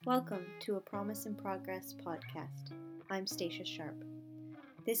Welcome to a Promise in Progress podcast. I'm Stacia Sharp.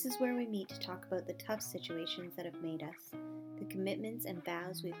 This is where we meet to talk about the tough situations that have made us, the commitments and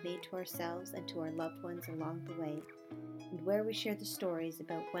vows we've made to ourselves and to our loved ones along the way, and where we share the stories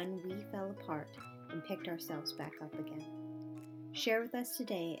about when we fell apart and picked ourselves back up again. Share with us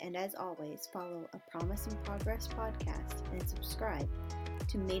today, and as always, follow a Promise in Progress podcast and subscribe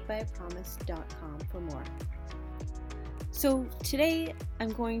to madebyApromise.com for more. So today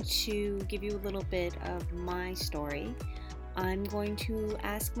I'm going to give you a little bit of my story. I'm going to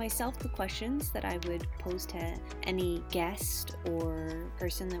ask myself the questions that I would pose to any guest or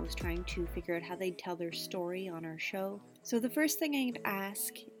person that was trying to figure out how they'd tell their story on our show. So the first thing I'd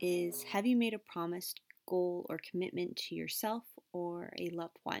ask is, have you made a promise, goal, or commitment to yourself or a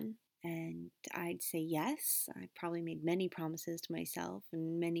loved one? And I'd say yes. I probably made many promises to myself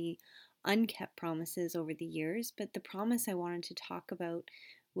and many unkept promises over the years, but the promise I wanted to talk about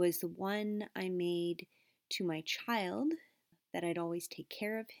was the one I made to my child, that I'd always take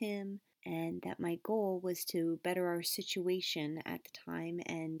care of him, and that my goal was to better our situation at the time,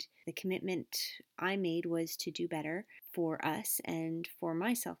 and the commitment I made was to do better for us and for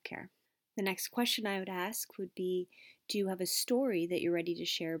my self-care. The next question I would ask would be, do you have a story that you're ready to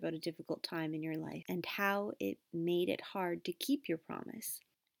share about a difficult time in your life and how it made it hard to keep your promise?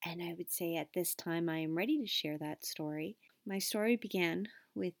 And I would say at this time I am ready to share that story. My story began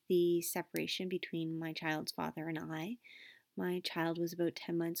with the separation between my child's father and I. My child was about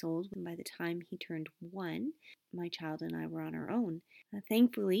 10 months old, and by the time he turned 1, my child and I were on our own.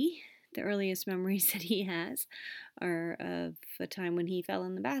 Thankfully, the earliest memories that he has are of a time when he fell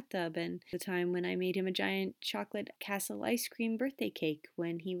in the bathtub and the time when I made him a giant chocolate castle ice cream birthday cake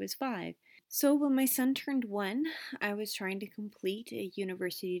when he was 5. So when my son turned 1, I was trying to complete a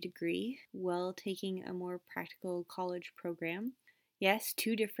university degree while taking a more practical college program. Yes,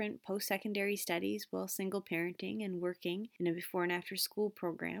 2 different post-secondary studies while single parenting and working in a before and after school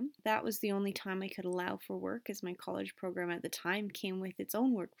program. That was the only time I could allow for work, as my college program at the time came with its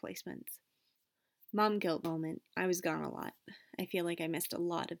own work placements. Mom guilt moment. I was gone a lot. I feel like I missed a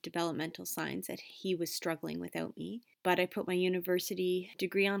lot of developmental signs that he was struggling without me. But I put my university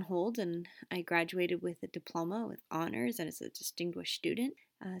degree on hold and I graduated with a diploma with honors and as a distinguished student,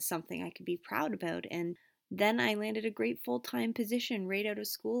 something I could be proud about. And then I landed a great full-time position right out of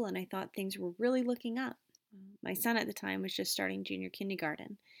school, and I thought things were really looking up. My son at the time was just starting junior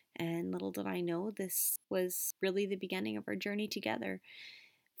kindergarten, and little did I know this was really the beginning of our journey together.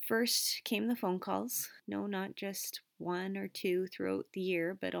 First came the phone calls. No, not just 1 or 2 throughout the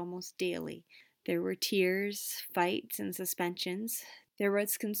year, but almost daily. There were tears, fights, and suspensions. There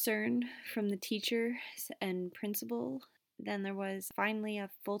was concern from the teacher and principal. Then there was finally a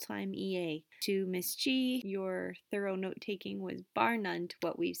full-time EA. To Miss G, your thorough note-taking was bar none to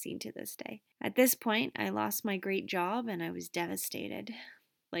what we've seen to this day. At this point, I lost my great job and I was devastated.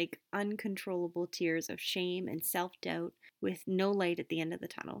 Like uncontrollable tears of shame and self-doubt with no light at the end of the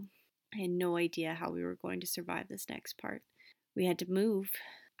tunnel. I had no idea how we were going to survive this next part. We had to move.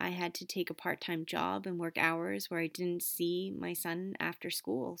 I had to take a part-time job and work hours where I didn't see my son after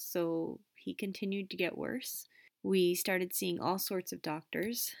school, so he continued to get worse. We started seeing all sorts of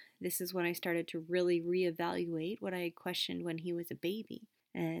doctors. This is when I started to really reevaluate what I had questioned when he was a baby.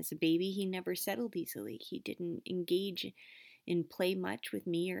 As a baby, he never settled easily. He didn't engage in play much with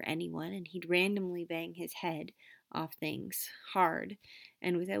me or anyone, and he'd randomly bang his head off things hard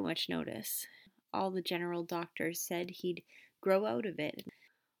and without much notice. All the general doctors said he'd grow out of it.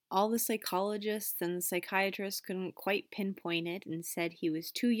 All the psychologists and psychiatrists couldn't quite pinpoint it and said he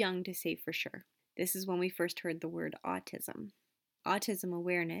was too young to say for sure. This is when we first heard the word autism. Autism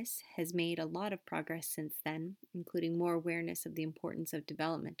awareness has made a lot of progress since then, including more awareness of the importance of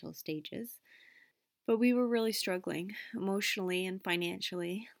developmental stages. But we were really struggling, emotionally and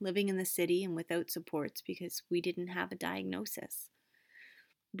financially, living in the city and without supports because we didn't have a diagnosis.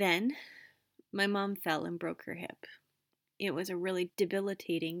 Then, my mom fell and broke her hip. It was a really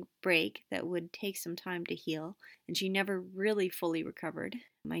debilitating break that would take some time to heal, and she never really fully recovered.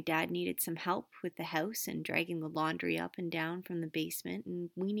 My dad needed some help with the house and dragging the laundry up and down from the basement,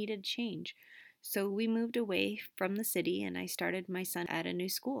 and we needed change. So we moved away from the city and I started my son at a new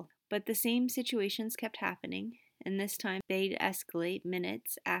school. But the same situations kept happening, and this time they'd escalate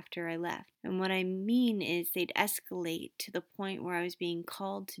minutes after I left. And what I mean is they'd escalate to the point where I was being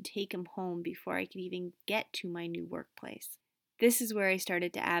called to take him home before I could even get to my new workplace. This is where I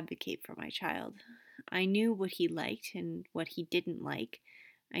started to advocate for my child. I knew what he liked and what he didn't like.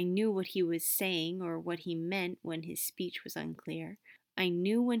 I knew what he was saying or what he meant when his speech was unclear. I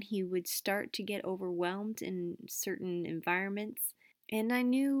knew when he would start to get overwhelmed in certain environments, and I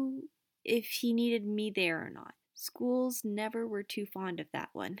knew if he needed me there or not. Schools never were too fond of that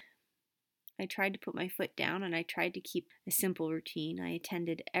one. I tried to put my foot down and I tried to keep a simple routine. I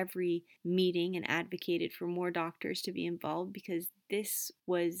attended every meeting and advocated for more doctors to be involved because this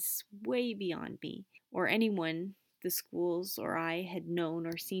was way beyond me or anyone the schools or I had known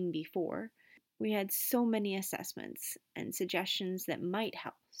or seen before. We had so many assessments and suggestions that might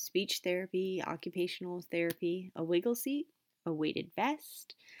help: speech therapy, occupational therapy, a wiggle seat, a weighted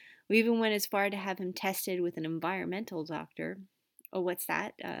vest. We even went as far to have him tested with an environmental doctor. Oh, what's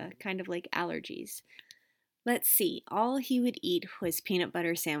that? Kind of like allergies. Let's see, all he would eat was peanut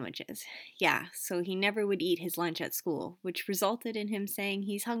butter sandwiches. Yeah, so he never would eat his lunch at school, which resulted in him saying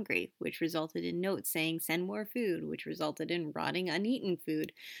he's hungry, which resulted in notes saying send more food, which resulted in rotting uneaten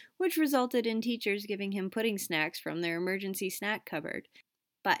food, which resulted in teachers giving him pudding snacks from their emergency snack cupboard.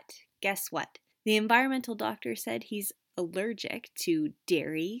 But guess what? The environmental doctor said he's allergic to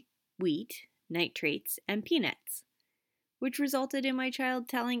dairy, wheat, nitrates, and peanuts, which resulted in my child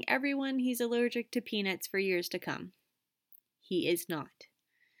telling everyone he's allergic to peanuts for years to come. He is not.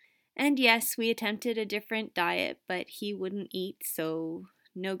 And yes, we attempted a different diet, but he wouldn't eat, so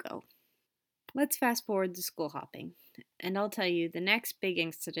no go. Let's fast forward to school hopping. And I'll tell you, the next big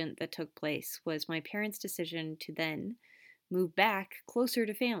incident that took place was my parents' decision to then move back closer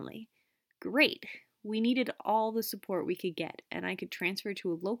to family. Great. We needed all the support we could get, and I could transfer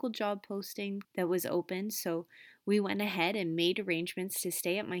to a local job posting that was open, so we went ahead and made arrangements to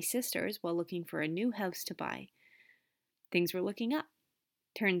stay at my sister's while looking for a new house to buy. Things were looking up.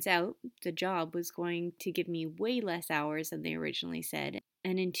 Turns out the job was going to give me way less hours than they originally said,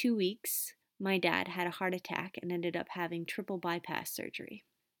 and in 2 weeks, my dad had a heart attack and ended up having triple bypass surgery.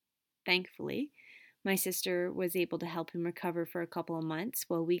 Thankfully, my sister was able to help him recover for a couple of months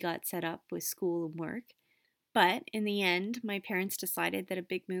while we got set up with school and work. But in the end, my parents decided that a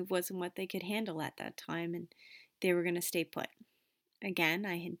big move wasn't what they could handle at that time and they were going to stay put. Again,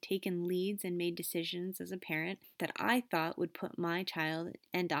 I had taken leads and made decisions as a parent that I thought would put my child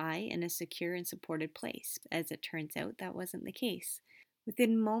and I in a secure and supported place. As it turns out, that wasn't the case.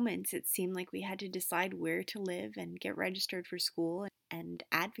 Within moments, it seemed like we had to decide where to live and get registered for school and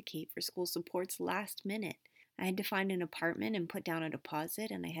advocate for school supports last minute. I had to find an apartment and put down a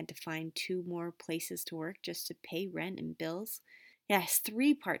deposit, and I had to find 2 more places to work just to pay rent and bills. Yes,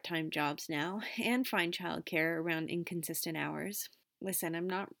 3 part-time jobs now, and find childcare around inconsistent hours. Listen, I'm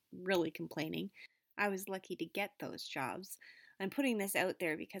not really complaining. I was lucky to get those jobs. I'm putting this out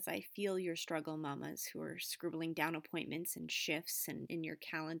there because I feel your struggle, mamas, who are scribbling down appointments and shifts and in your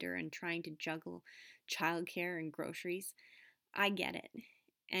calendar and trying to juggle childcare and groceries. I get it.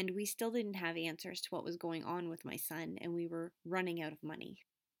 And we still didn't have answers to what was going on with my son, and we were running out of money.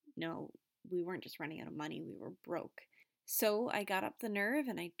 No, we weren't just running out of money, we were broke. So I got up the nerve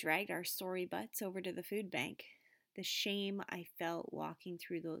and I dragged our sorry butts over to the food bank. The shame I felt walking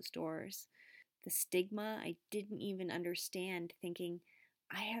through those doors. The stigma I didn't even understand, thinking,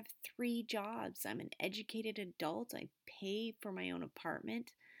 I have 3 jobs. I'm an educated adult. I pay for my own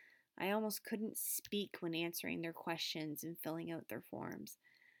apartment. I almost couldn't speak when answering their questions and filling out their forms.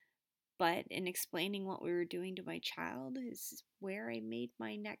 But in explaining what we were doing to my child is where I made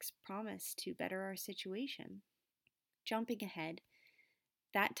my next promise to better our situation. Jumping ahead,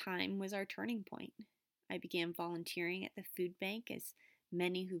 that time was our turning point. I began volunteering at the food bank, as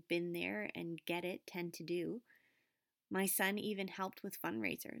many who've been there and get it tend to do. My son even helped with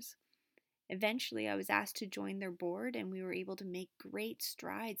fundraisers. Eventually, I was asked to join their board, and we were able to make great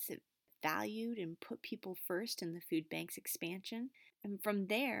strides that valued and put people first in the food bank's expansion. And from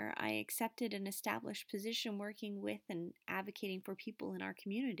there, I accepted an established position working with and advocating for people in our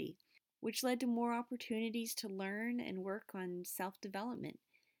community, which led to more opportunities to learn and work on self-development.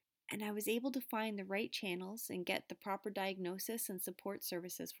 And I was able to find the right channels and get the proper diagnosis and support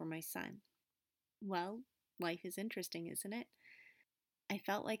services for my son. Well, life is interesting, isn't it? I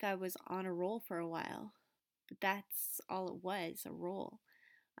felt like I was on a roll for a while, but that's all it was, a roll.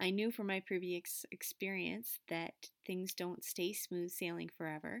 I knew from my previous experience that things don't stay smooth sailing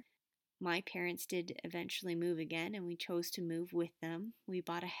forever. My parents did eventually move again, and we chose to move with them. We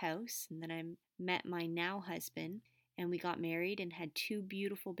bought a house, and then I met my now husband, and we got married and had 2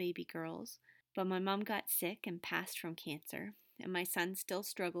 beautiful baby girls. But my mom got sick and passed from cancer, and my son still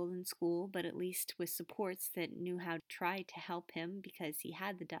struggled in school, but at least with supports that knew how to try to help him because he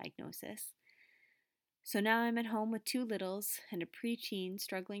had the diagnosis. So now I'm at home with 2 littles and a preteen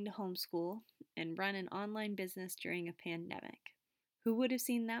struggling to homeschool and run an online business during a pandemic. Who would have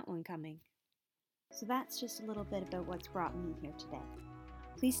seen that one coming? So that's just a little bit about what's brought me here today.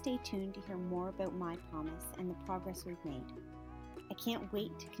 Please stay tuned to hear more about my promise and the progress we've made. I can't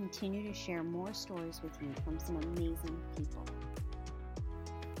wait to continue to share more stories with you from some amazing people.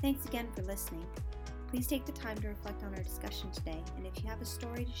 Thanks again for listening. Please take the time to reflect on our discussion today, and if you have a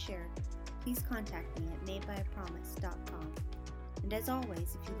story to share, please contact me at madebyapromise.com. And as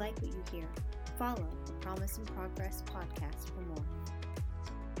always, if you like what you hear, follow the Promise in Progress podcast for more.